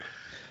think?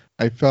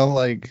 I felt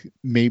like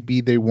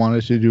maybe they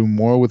wanted to do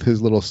more with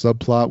his little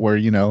subplot where,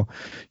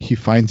 he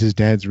finds his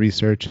dad's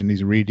research and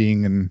he's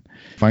reading and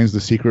finds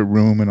the secret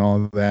room and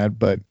all of that.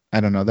 But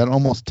I don't know. That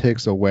almost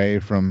takes away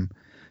from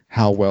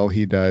how well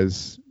he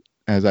does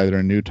as either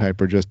a new type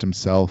or just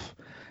himself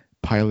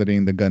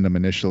piloting the Gundam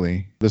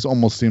initially. This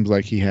almost seems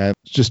like he had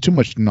just too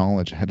much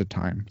knowledge ahead of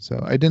time.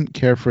 So I didn't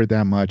care for it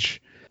that much.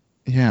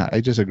 Yeah,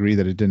 I just agree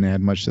that it didn't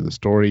add much to the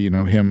story.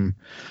 Him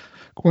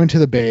going to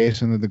the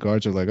base and then the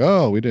guards are like,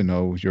 oh, we didn't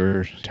know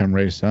you're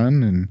Temrei's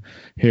son. And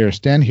here,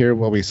 stand here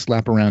while we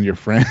slap around your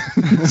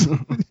friends.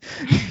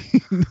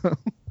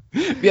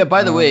 Yeah,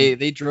 by the way,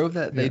 they drove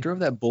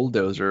that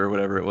bulldozer or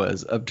whatever it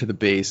was up to the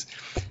base.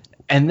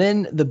 And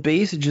then the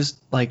base just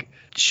like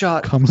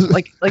shot comes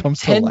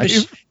 10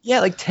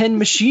 10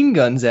 machine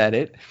guns at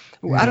it.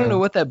 Yeah. I don't know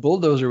what that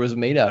bulldozer was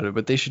made out of,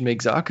 but they should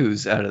make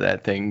Zaku's out of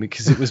that thing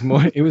because it was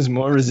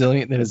more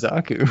resilient than a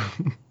Zaku.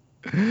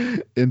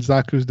 In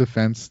Zaku's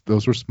defense,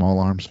 those were small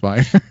arms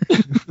fire.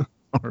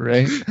 All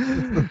right.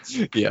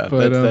 Yeah,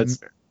 but that's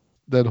fair.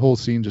 That whole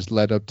scene just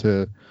led up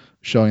to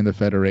showing the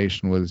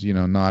Federation was,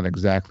 not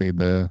exactly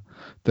the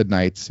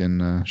knights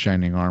in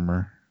shining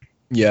armor.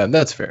 Yeah,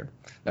 that's fair.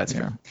 That's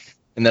fair.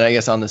 And then I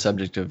guess on the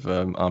subject of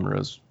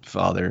Amuro's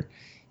father,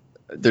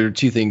 there are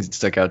two things that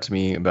stuck out to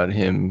me about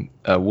him.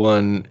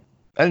 One,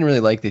 I didn't really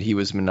like that he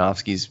was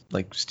Minovsky's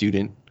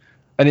student.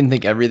 I didn't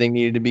think everything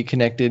needed to be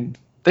connected.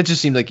 That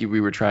just seemed like we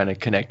were trying to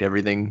connect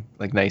everything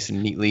nice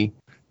and neatly.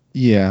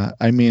 Yeah,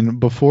 I mean,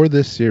 before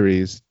this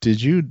series,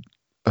 did you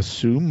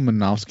assume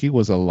Minovsky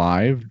was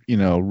alive,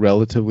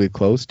 relatively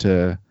close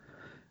to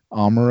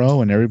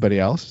Amuro and everybody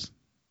else?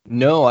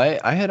 No,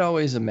 I had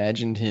always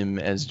imagined him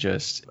as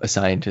just a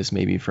scientist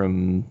maybe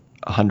from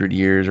 100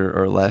 years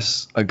or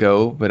less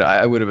ago, but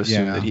I would have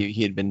assumed that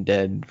he had been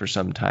dead for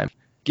some time.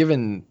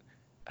 Given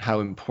how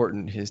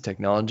important his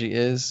technology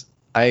is,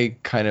 I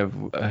kind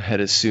of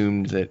had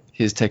assumed that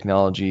his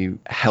technology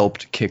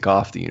helped kick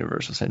off the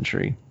Universal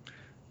Century.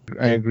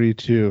 I agree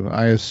too.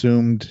 I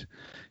assumed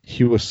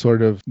he was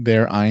sort of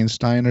their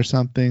Einstein or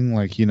something.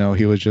 He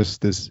was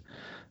just this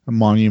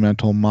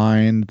monumental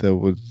mind that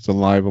was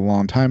alive a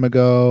long time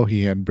ago.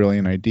 He had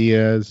brilliant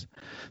ideas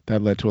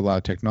that led to a lot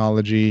of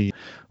technology.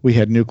 We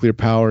had nuclear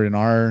power in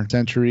our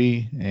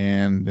century,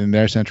 and in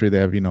their century they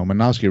have,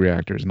 Minovsky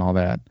reactors and all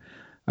that.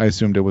 I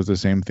assumed it was the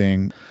same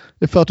thing.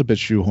 It felt a bit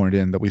shoehorned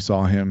in that we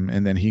saw him,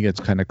 and then he gets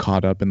kind of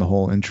caught up in the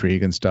whole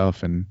intrigue and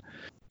stuff, and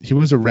he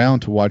was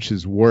around to watch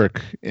his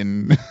work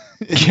in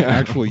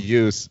actual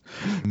use,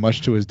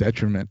 much to his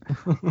detriment.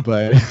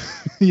 But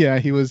yeah,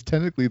 he was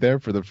technically there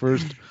for the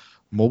first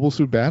mobile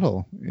suit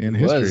battle in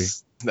history.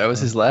 That was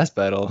his last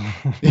battle.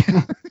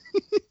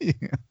 Yeah.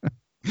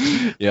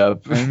 Yeah.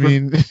 I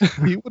mean,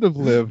 he would have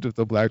lived if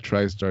the Black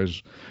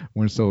TriStars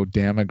weren't so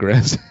damn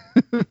aggressive.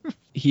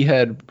 He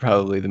had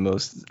probably the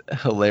most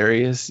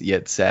hilarious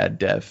yet sad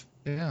death.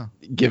 Yeah.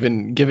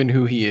 Given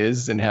who he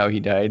is and how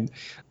he died,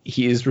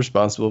 he is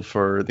responsible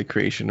for the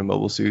creation of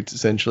mobile suits,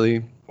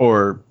 essentially,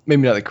 or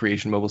maybe not the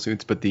creation of mobile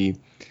suits, but the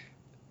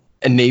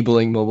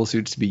enabling mobile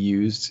suits to be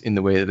used in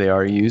the way that they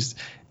are used.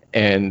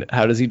 And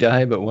how does he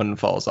die? But one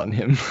falls on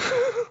him.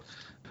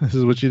 This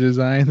is what you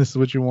designed. This is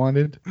what you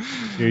wanted.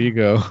 Here you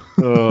go.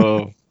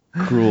 Oh,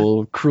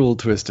 cruel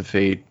twist of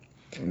fate.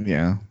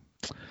 Yeah.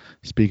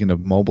 Speaking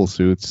of mobile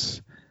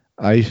suits,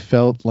 I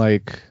felt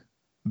like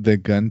the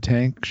gun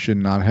tank should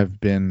not have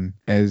been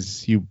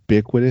as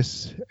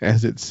ubiquitous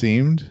as it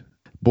seemed.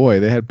 Boy,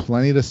 they had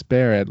plenty to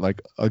spare at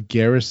like a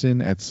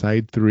garrison at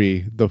Side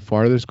 3, the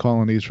farthest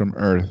colonies from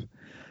Earth.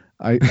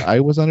 I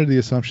was under the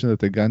assumption that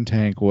the gun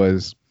tank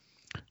was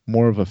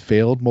more of a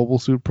failed mobile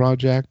suit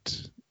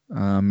project.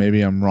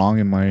 Maybe I'm wrong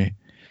in my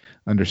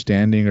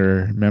understanding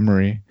or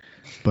memory,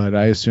 but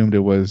I assumed it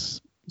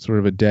was sort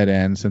of a dead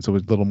end since it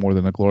was little more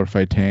than a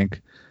glorified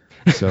tank.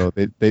 So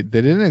they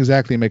didn't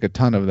exactly make a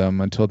ton of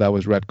them until that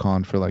was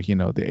retconned for like, the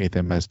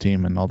 8th MS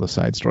team and all the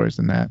side stories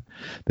and that.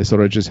 They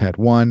sort of just had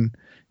one,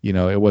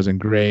 it wasn't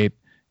great,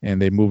 and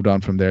they moved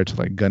on from there to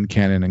like Gun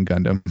Cannon and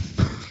Gundam.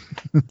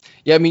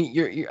 Yeah, I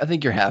mean, I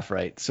think you're half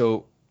right.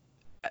 So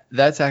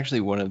that's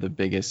actually one of the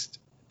biggest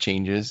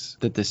changes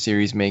that the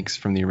series makes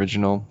from the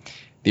original.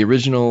 The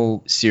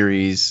original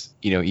series,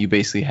 you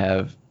basically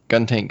have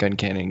Gun Tank, Gun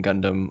Cannon,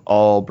 Gundam,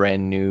 all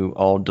brand new,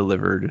 all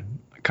delivered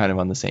kind of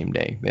on the same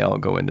day. They all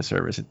go into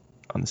service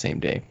on the same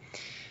day.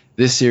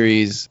 This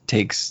series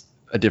takes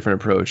a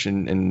different approach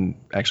and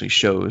actually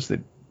shows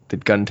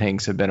that gun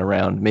tanks have been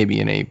around, maybe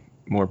in a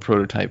more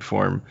prototype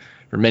form,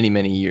 for many,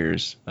 many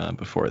years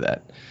before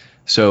that.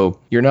 So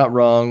you're not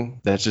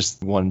wrong. That's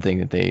just one thing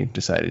that they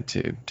decided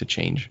to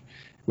change,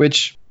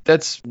 which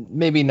that's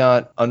maybe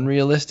not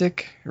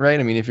unrealistic, right?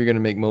 I mean, if you're going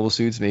to make mobile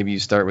suits, maybe you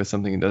start with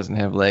something that doesn't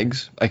have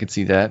legs. I could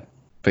see that.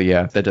 But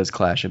yeah, that does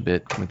clash a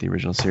bit with the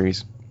original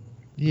series.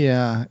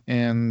 Yeah,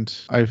 and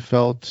I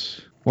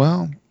felt,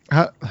 well,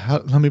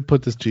 let me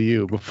put this to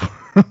you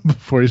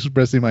before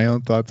expressing my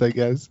own thoughts, I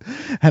guess.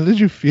 How did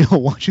you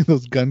feel watching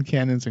those gun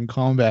cannons in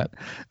combat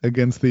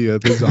against the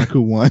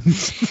Zaku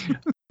ones?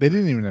 They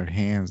didn't even have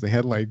hands. They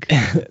had like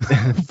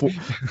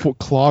four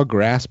claw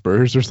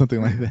graspers or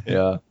something like that.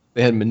 Yeah,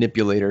 they had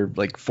manipulator,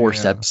 like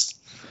forceps.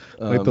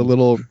 Like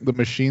the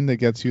machine that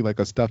gets you like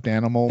a stuffed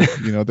animal,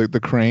 the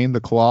crane, the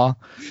claw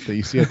that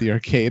you see at the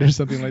arcade or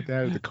something like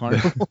that at the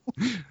carnival.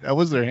 That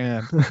was their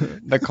hand.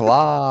 The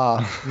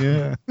claw.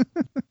 Yeah.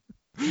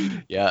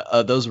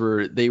 Yeah,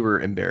 they were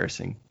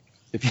embarrassing.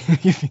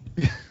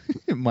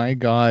 My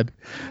God.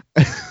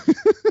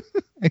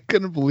 I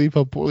couldn't believe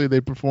how poorly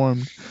they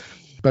performed,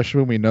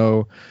 especially when we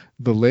know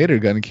the later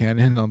gun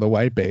cannon on the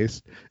white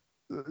base.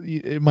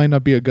 It might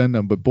not be a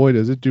Gundam, but boy,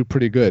 does it do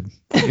pretty good.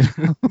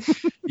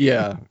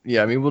 Yeah.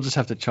 I mean, we'll just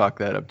have to chalk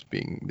that up to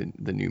being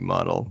the new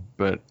model.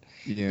 But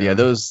yeah,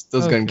 those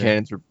gun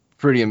cannons were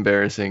pretty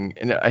embarrassing.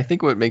 And I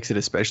think what makes it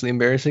especially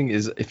embarrassing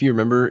is if you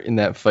remember in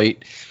that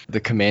fight, the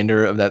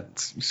commander of that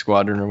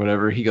squadron or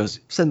whatever, he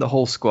goes, "Send the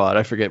whole squad."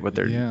 I forget what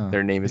their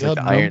name is. They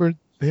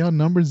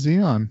outnumbered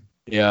Zeon.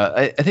 Yeah,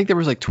 I think there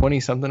was like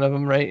 20 something of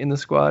them, right, in the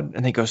squad.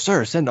 And they go,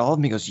 "Sir, send all of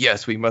them." He goes,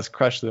 "Yes, we must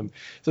crush them."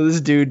 So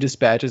this dude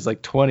dispatches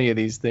like 20 of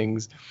these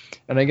things.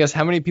 And I guess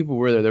how many people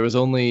were there? There was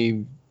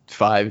only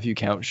 5 if you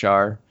count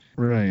Char.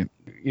 Right.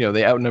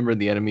 They outnumbered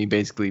the enemy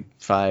basically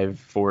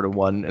 4 to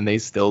 1, and they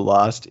still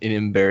lost in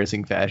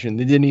embarrassing fashion.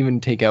 They didn't even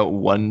take out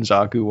one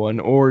Zaku one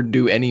or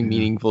do any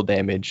meaningful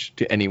damage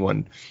to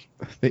anyone.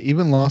 They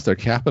even lost their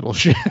capital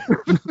ship.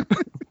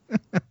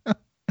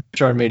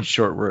 Char made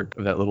short work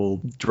of that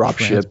little drop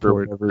ship or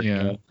whatever.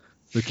 Yeah.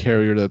 The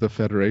carrier that the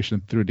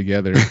Federation threw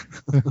together.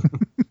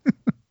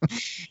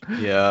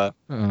 Yeah.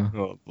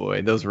 Oh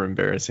boy, those were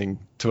embarrassing.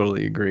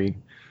 Totally agree.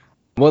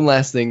 One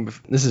last thing.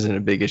 This isn't a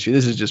big issue.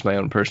 This is just my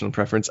own personal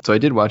preference. So I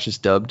did watch this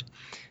dubbed,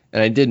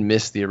 and I did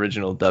miss the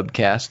original dubbed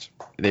cast.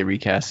 They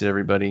recasted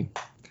everybody.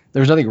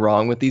 There was nothing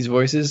wrong with these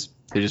voices.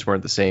 They just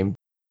weren't the same.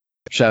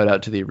 Shout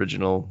out to the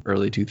original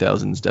early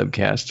 2000s dub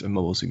cast of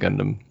Mobile Suit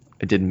Gundam.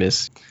 I did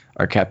miss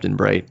our Captain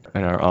Bright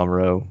and our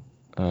Amuro.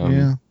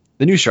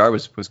 The new Char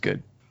was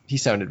good. He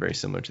sounded very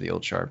similar to the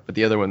old Char, but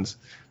the other ones,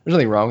 there's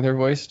nothing wrong with their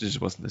voice. It just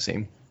wasn't the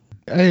same.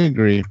 I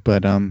agree,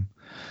 but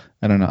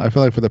I don't know. I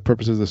feel like for the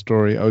purposes of the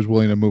story, I was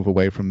willing to move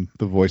away from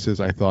the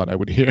voices I thought I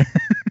would hear.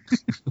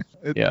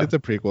 It's a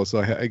prequel, so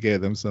I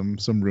gave them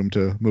some room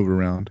to move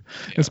around.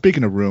 Yeah. And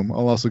speaking of room,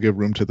 I'll also give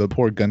room to the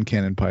poor gun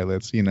cannon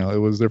pilots. It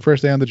was their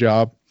first day on the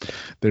job.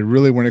 They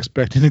really weren't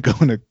expecting to go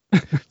into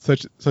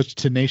such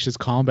tenacious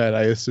combat,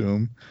 I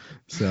assume.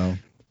 So,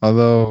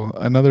 although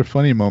another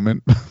funny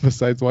moment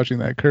besides watching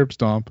that curb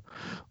stomp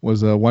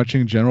was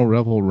watching General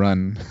Revel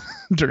run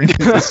during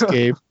his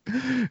escape,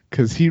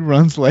 because he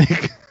runs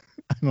like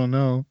I don't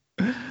know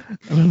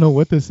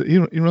what this. He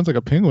runs like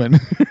a penguin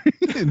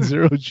in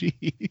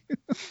 0G.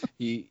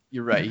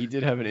 You're right. He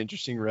did have an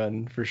interesting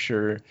run for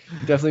sure.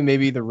 Definitely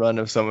maybe the run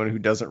of someone who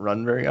doesn't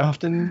run very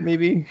often,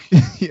 maybe.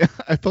 Yeah,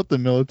 I thought the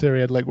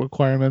military had like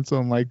requirements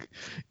on like,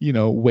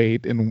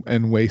 weight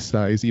and waist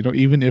size,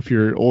 even if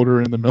you're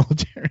older in the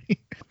military.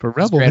 For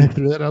Rebel, they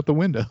threw that out the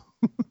window.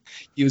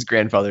 He was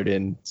grandfathered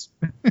in.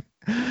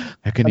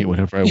 I can eat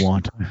whatever I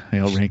want.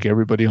 I'll rank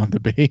everybody on the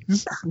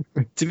base.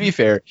 To be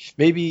fair,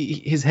 maybe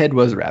his head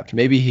was wrapped.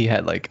 Maybe he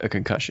had like a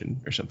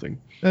concussion or something.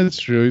 That's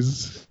true.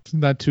 He's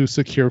not too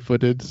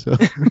secure-footed. So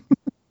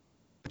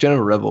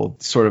General Rebel,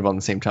 sort of on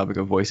the same topic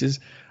of voices,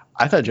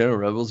 I thought General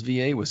Rebel's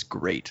VA was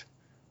great.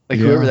 Like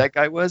whoever that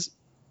guy was,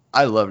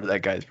 I loved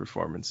that guy's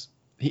performance.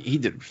 He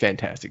did a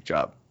fantastic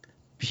job.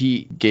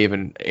 He gave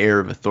an air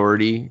of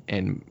authority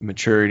and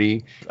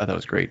maturity. I thought it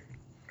was great.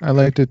 I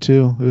liked it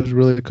too. It was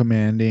really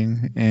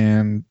commanding,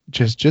 and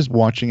just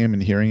watching him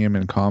and hearing him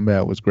in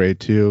combat was great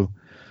too.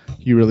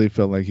 You really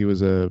felt like he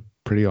was a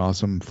pretty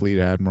awesome fleet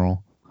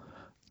admiral.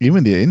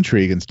 Even the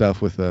intrigue and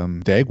stuff with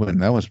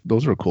Dagwin,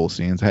 those were cool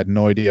scenes. I had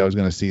no idea I was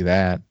going to see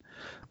that.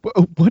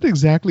 What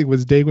exactly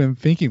was Dagwin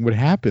thinking would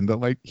happen?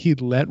 That like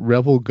he'd let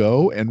Revel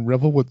go and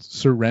Revel would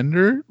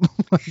surrender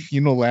like,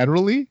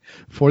 unilaterally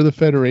for the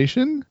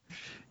Federation?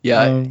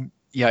 Yeah.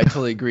 Yeah, I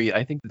totally agree.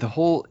 I think the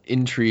whole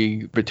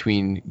intrigue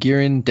between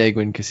Girin,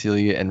 Dagwin,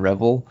 Cassilia, and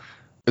Revel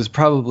was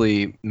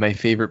probably my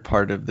favorite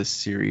part of this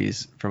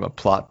series from a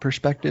plot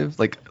perspective.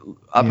 Like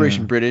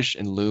Operation British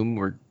and Loom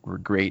were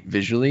great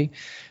visually,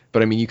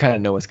 but I mean, you kind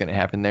of know what's going to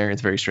happen there.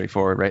 It's very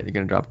straightforward, right? They're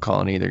going to drop a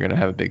colony. They're going to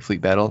have a big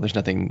fleet battle. There's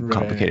nothing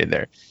complicated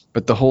there.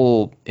 But the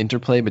whole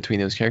interplay between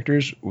those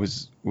characters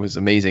was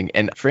amazing.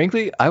 And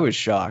frankly, I was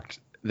shocked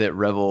that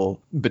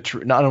Revel I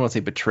don't want to say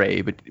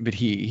betray, but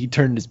he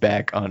turned his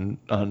back on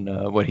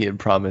what he had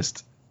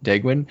promised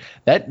Dagwin.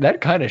 That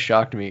kind of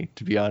shocked me,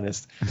 to be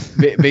honest.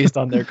 Based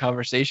on their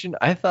conversation,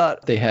 I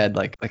thought they had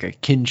like a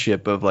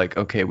kinship of like,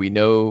 okay, we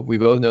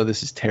both know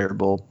this is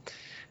terrible,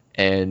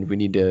 and we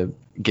need to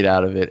get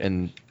out of it,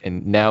 and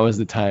now is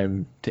the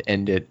time to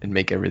end it and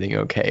make everything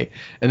okay.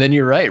 And then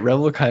you're right,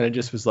 Revel kind of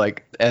just was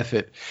like, F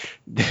it,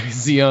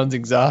 Zeon's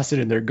exhausted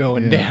and they're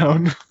going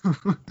down.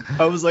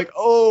 I was like,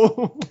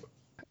 oh.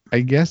 I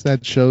guess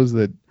that shows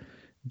that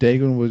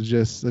Dagwin was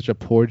just such a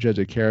poor judge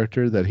of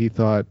character that he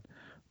thought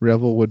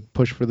Revel would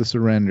push for the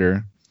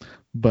surrender.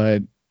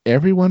 But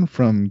everyone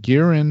from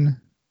Girin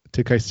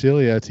to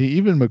Cassilia to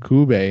even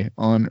Makube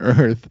on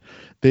Earth,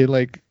 they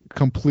like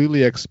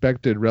completely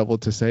expected Revel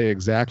to say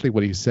exactly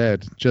what he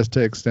said just to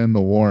extend the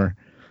war.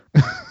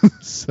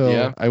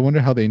 So I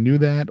wonder how they knew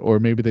that, or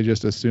maybe they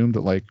just assumed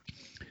that like,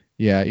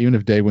 even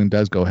if Dagwin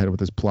does go ahead with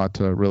his plot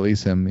to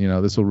release him,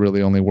 this will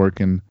really only work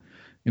in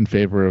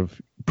favor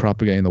of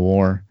propagating the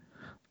war.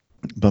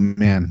 But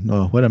man,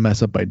 what a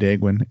mess up by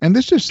Dagwin. And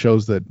this just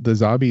shows that the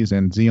Zombies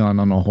and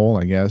Zeon on a whole,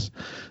 I guess,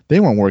 they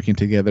weren't working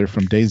together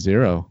from day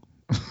zero.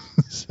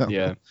 So,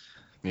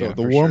 the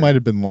war might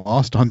have been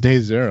lost on day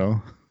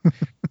zero.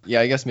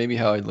 I guess maybe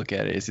how I look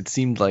at it is it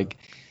seemed like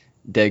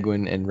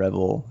Dagwin and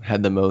Revel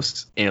had the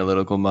most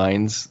analytical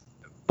minds,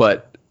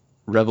 but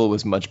Revel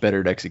was much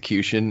better at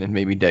execution, and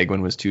maybe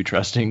Dagwin was too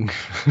trusting.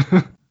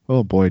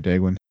 Oh boy,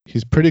 Dagwin.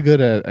 He's pretty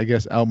good at, I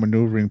guess,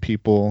 outmaneuvering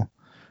people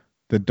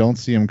that don't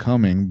see him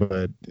coming,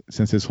 but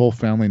since his whole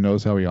family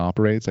knows how he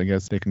operates, I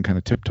guess they can kind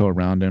of tiptoe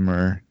around him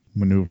or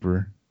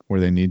maneuver where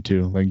they need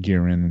to, like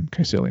Girin and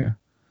Cassilia.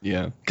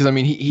 Yeah, because I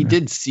mean, he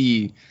did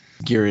see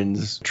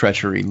Girin's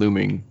treachery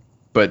looming,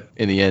 but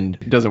in the end,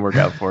 it doesn't work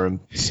out for him.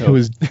 So.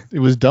 It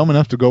was dumb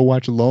enough to go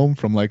watch Loam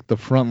from like the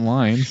front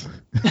lines.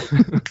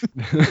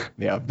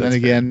 Then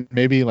again,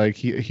 maybe like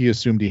he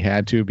assumed he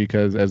had to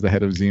because as the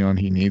head of Zeon,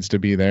 he needs to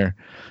be there.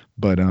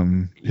 But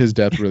his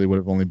death really would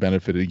have only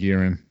benefited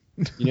Girin.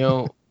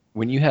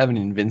 When you have an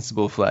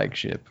invincible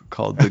flagship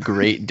called the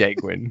Great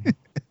Dagwin.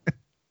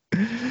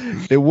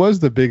 It was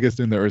the biggest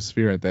in the Earth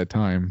sphere at that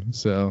time,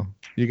 so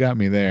you got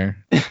me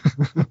there.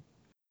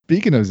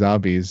 Speaking of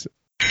zombies.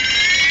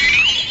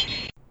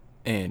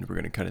 And we're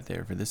going to cut it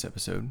there for this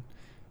episode.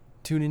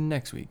 Tune in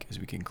next week as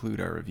we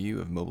conclude our review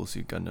of Mobile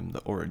Suit Gundam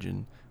The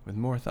Origin with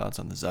more thoughts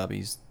on the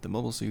zombies, the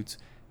mobile suits,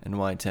 and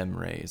why Tem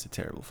Ray is a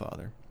terrible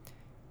father.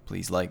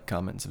 Please like,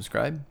 comment, and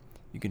subscribe.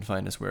 You can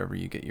find us wherever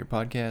you get your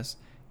podcasts,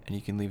 and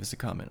you can leave us a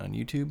comment on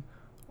YouTube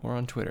or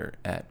on Twitter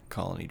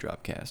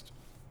 @ColonyDropcast.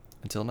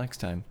 Until next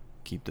time,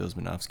 keep those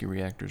Minovsky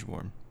reactors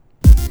warm.